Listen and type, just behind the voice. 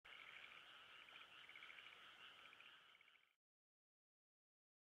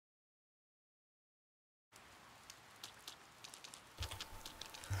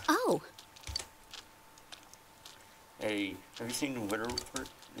Hey, have you seen the weather report?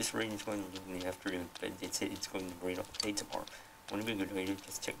 This rain is going to be in the afternoon, but they say it's going to rain all day tomorrow. Wouldn't it be a good way to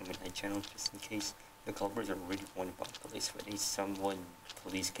just check the midnight channel just in case? The culprits are already warned about the police, but needs someone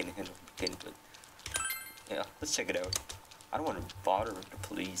police can handle to begin with. Yeah, let's check it out. I don't want to bother the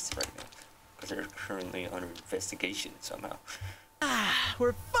police right now, because they're currently under investigation somehow. Ah,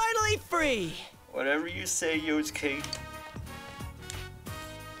 we're finally free! Whatever you say, Yosuke.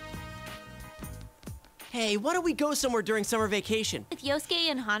 Hey, why don't we go somewhere during summer vacation? With Yosuke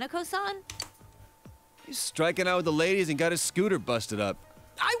and Hanako-san? He's striking out with the ladies and got his scooter busted up.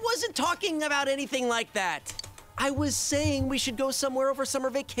 I wasn't talking about anything like that. I was saying we should go somewhere over summer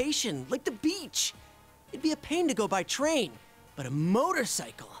vacation, like the beach. It'd be a pain to go by train, but a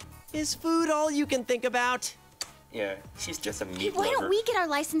motorcycle. Is food all you can think about? Yeah, she's just a meat Hey, why lover. don't we get our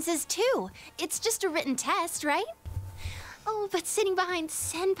licenses too? It's just a written test, right? Oh, but sitting behind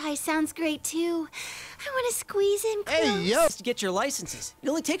Senpai sounds great too. I want to squeeze in close. Hey, yo! To get your licenses. It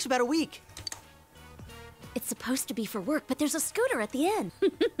only takes about a week. It's supposed to be for work, but there's a scooter at the end.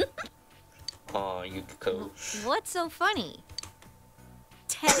 Aw, Yukiko. What's so funny?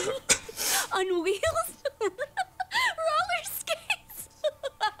 Teddy? On wheels? Roller skates?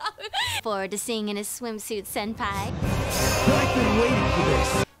 Forward to seeing in his swimsuit, Senpai. I've been waiting for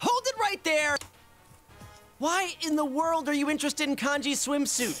this. Hold it right there! Why in the world are you interested in Kanji's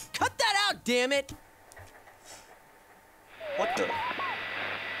swimsuit? Cut that out, damn it! What the?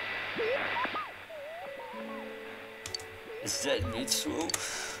 Is that Mitsuo?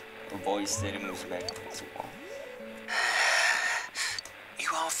 A voice that moves back against the wall. You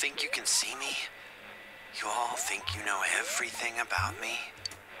all think you can see me? You all think you know everything about me?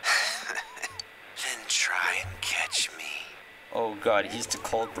 Then try and catch me. Oh god, he's the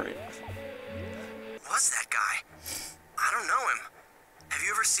culprit. What's that guy? I don't know him. Have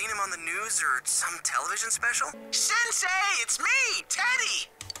you ever seen him on the news or some television special? Sensei, it's me,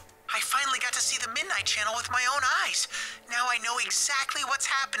 Teddy! I finally got to see the Midnight Channel with my own eyes. Now I know exactly what's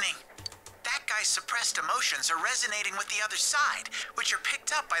happening. That guy's suppressed emotions are resonating with the other side, which are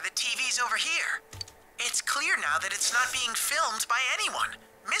picked up by the TVs over here. It's clear now that it's not being filmed by anyone.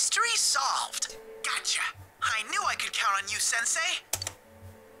 Mystery solved. Gotcha. I knew I could count on you, Sensei.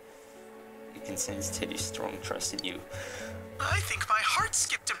 You can sense Teddy's strong trust in you. I think my heart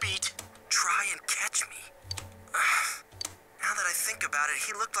skipped a beat. Try and catch me. Now that I think about it,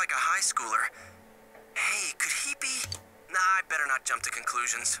 he looked like a high schooler. Hey, could he be? Nah, I better not jump to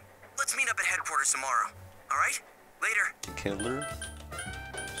conclusions. Let's meet up at headquarters tomorrow. All right? Later. The killer?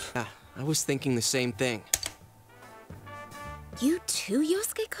 Ah, I was thinking the same thing. You too,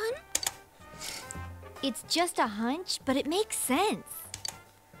 Yosuke-kun? It's just a hunch, but it makes sense.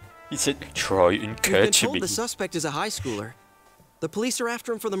 He said, try and We've been catch told me. the suspect is a high schooler. The police are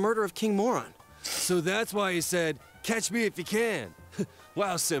after him for the murder of King Moron. So that's why he said, catch me if you can.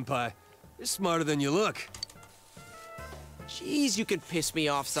 Wow, Senpai. You're smarter than you look. Jeez, you can piss me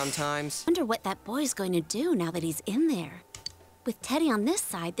off sometimes. Wonder what that boy's going to do now that he's in there. With Teddy on this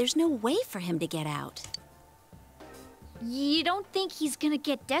side, there's no way for him to get out. You don't think he's gonna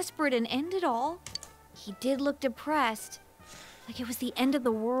get desperate and end it all? He did look depressed. Like it was the end of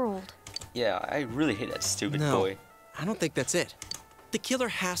the world. Yeah, I really hate that stupid No, boy. I don't think that's it. The killer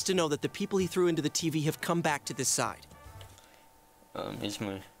has to know that the people he threw into the TV have come back to this side. Is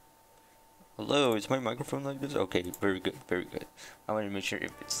my... Hello, is my microphone like this? Okay, very good, very good. I want to make sure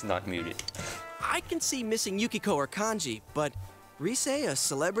if it's not muted. I can see missing Yukiko or Kanji, but Rise, a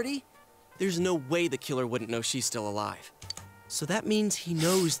celebrity? There's no way the killer wouldn't know she's still alive. So that means he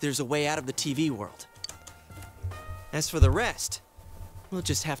knows there's a way out of the TV world. As for the rest, we'll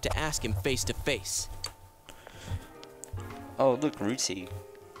just have to ask him face to face. Oh, look, Rutsy.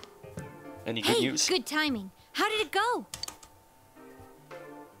 Any good news? Good timing. How did it go?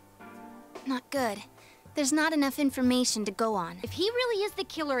 Not good. There's not enough information to go on. If he really is the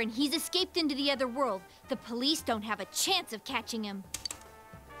killer and he's escaped into the other world, the police don't have a chance of catching him.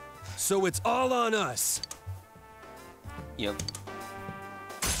 So it's all on us. Yep.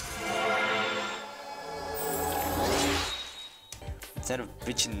 Instead of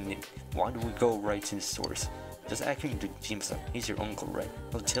bitching it, why do we go right to the source? Just asking to Jimsa. He's your uncle, right?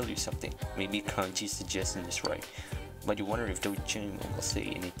 He'll tell you something. Maybe Kanji's suggestion is right. But you wonder if Dojima will say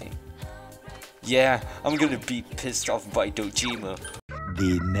anything. Yeah, I'm gonna be pissed off by Dojima.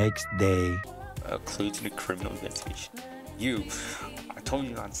 The next day. A clue to the criminal investigation. You, I told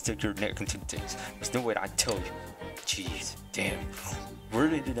you not to stick your neck into things. There's no way I'd tell you. Jeez, damn. Where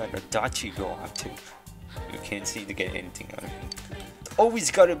did that Adachi go off to? You can't seem to get anything out of it.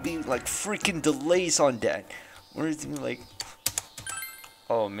 Always gotta be like freaking delays on that. Where is he like...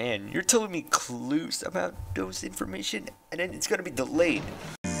 Oh man, you're telling me clues about those information and then it's gonna be delayed.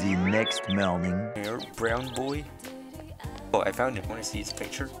 The next morning. You're brown boy? Oh, I found him. Wanna see his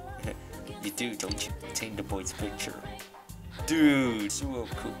picture? You do, don't you? Take the boy's picture. Dude, Suo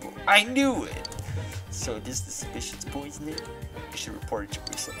Kubo. I knew it! So this is the suspicious boy's name? You should report it to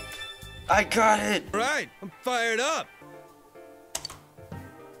Risa. I got it! Right, I'm fired up.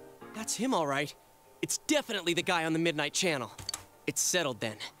 That's him, all right. It's definitely the guy on the Midnight Channel. It's settled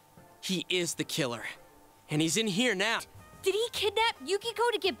then. He is the killer. And he's in here now. Did he kidnap Yukiko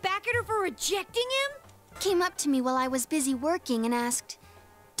to get back at her for rejecting him? Came up to me while I was busy working and asked,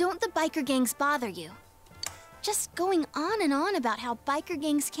 "Don't the biker gangs bother you?" Just going on and on about how biker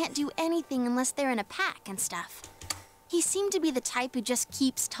gangs can't do anything unless they're in a pack and stuff. He seemed to be the type who just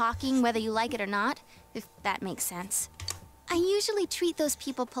keeps talking whether you like it or not, if that makes sense. I usually treat those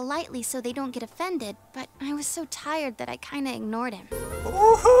people politely so they don't get offended, but I was so tired that I kinda ignored him.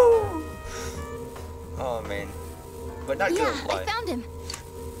 Woohoo! Oh man. But not Yeah, gonna lie. I found him.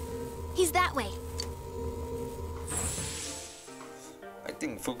 He's that way. I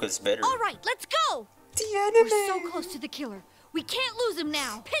think Fuka's better. All right, let's go! The We're anime! so close to the killer. We can't lose him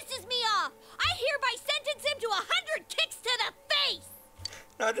now. Pisses me off. I hereby sentence him to 100 kicks to the face.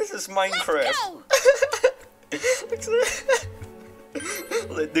 No, this is Minecraft. Let's go!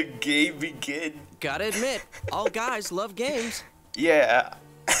 Let the game begin. Gotta admit, all guys love games. Yeah.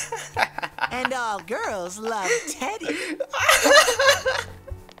 And all girls love Teddy.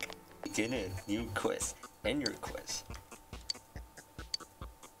 Begin a new quest. End your quest.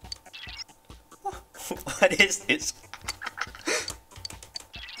 What is this?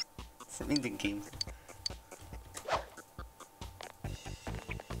 Something the game.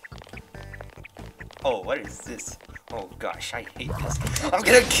 Oh, what is this? Oh gosh, I hate this. I'm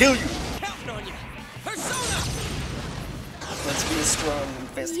gonna kill you! Counting on you. Persona! Let's be a strong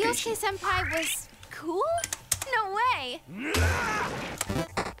investigation. Yosuke-senpai was cool? No way.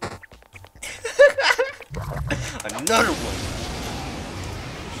 Another one!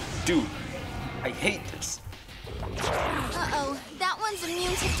 Dude, I hate this. Uh-oh, that one's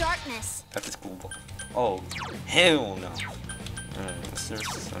immune to darkness. That is cool. Oh, hell no. Is there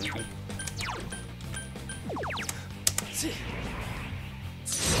something?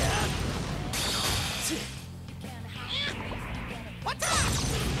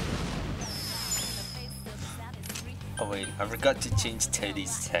 Oh wait, I forgot to change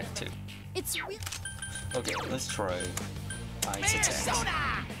Teddy's tactic. It's real. Okay, let's try ice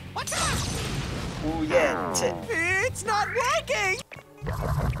attack. Oh yeah, It's not working!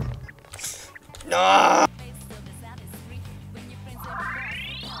 No!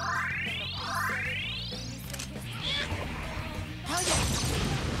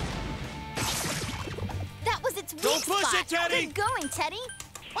 That was its weak Don't push spot. it, Teddy! Good going, Teddy.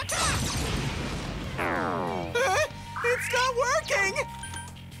 It's not working!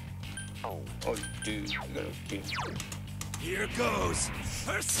 Oh dude, you gotta do. Here goes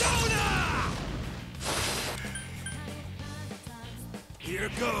Persona! Here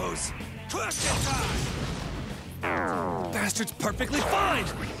goes Question time! Bastard's perfectly fine!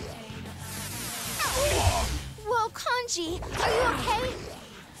 Whoa, Kanji, are you okay?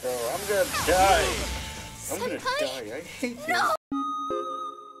 Oh, I'm gonna die. I'm gonna Senpai? die. I hate you. No!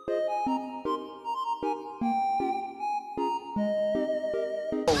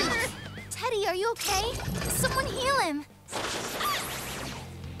 Teddy, are you okay? Someone heal him.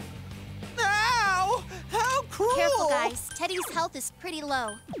 Ow! How cruel! Careful, guys. Teddy's health is pretty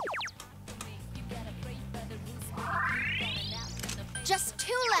low. Just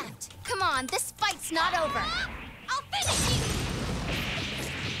 2 left. Come on, this fight's not over. I'll finish you!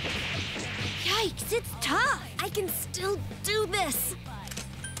 Yikes, it's tough. I can still do this.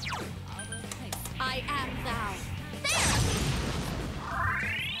 I am thou.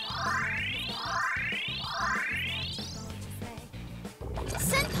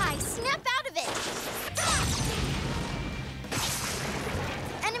 Senpai, snap out of it!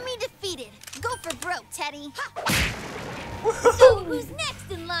 Enemy defeated. Go for broke, Teddy. So who's next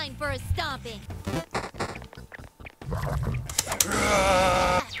in line for a stomping?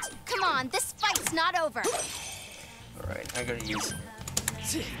 Come on, this fight's not over. Alright, I gotta use.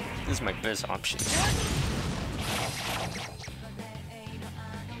 This is my best option.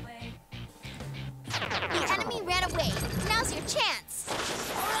 The enemy ran away. Now's your chance.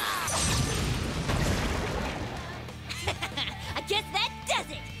 I guess that does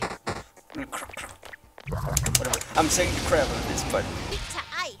it. Whatever. I'm saying the crap out of this, but Weak to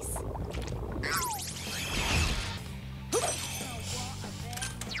ice.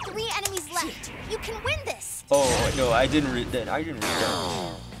 3 enemies left. You can win this. oh, No, I didn't read that. I didn't read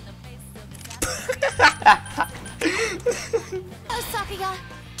that. Sakuya.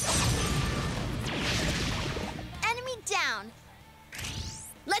 Enemy down.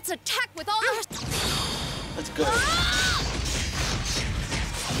 Let's attack with all our... Let's go.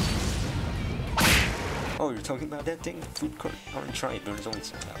 Oh, you're talking about that thing? Food court? I want to try it, but there's only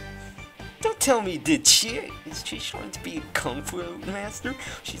some out. Don't tell me did she? Is she trying to be a kung fu master?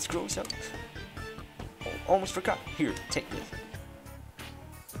 She's gross up. Oh, almost forgot. Here, take this.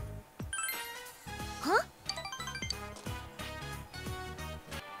 Huh?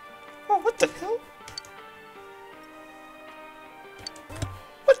 Oh, what the hell?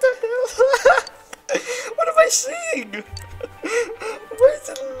 What the hell? What am I seeing? Why is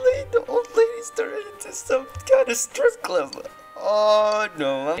it late? The old lady's turned into some kind of strip club. Oh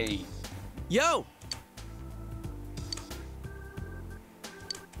no. Hey. Yo!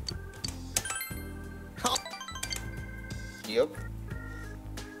 Yep.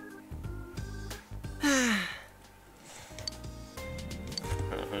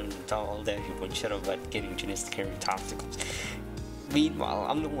 All that you wouldn't shut up about getting genetic carry obstacles. Meanwhile,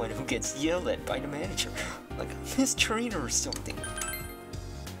 I'm the one who gets yelled at by the manager, like I'm his trainer or something.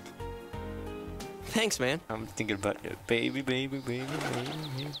 Thanks, man. I'm thinking about the baby.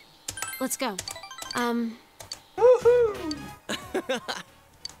 Let's go. Woohoo!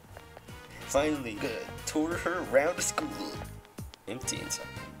 Finally, tour her around the school. Empty inside.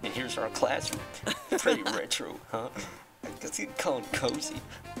 And here's our classroom. Pretty retro, huh? I guess you'd call it cozy.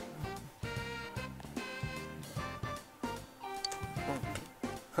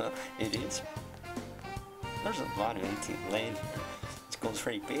 Huh, it is. There's a lot of empty land here. School's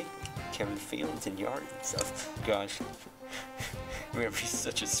pretty big. Counting fields and yards and stuff. Gosh. Remember, she's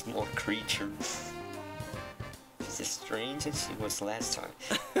such a small creature. She's as strange as she was last time.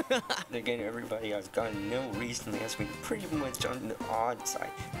 Again, everybody I've gotten to know recently has been pretty much on the odd side,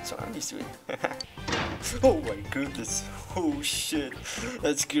 so I'm used to it. Oh my goodness. Oh shit.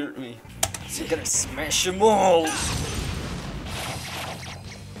 That scared me. So you're gonna smash them all!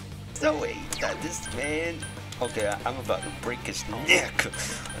 No way, not this man. Okay, I'm about to break his neck.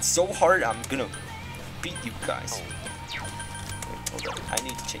 It's so hard, I'm gonna beat you guys. Wait, hold on, I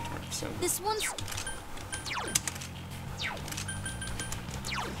need to change my persona. This one's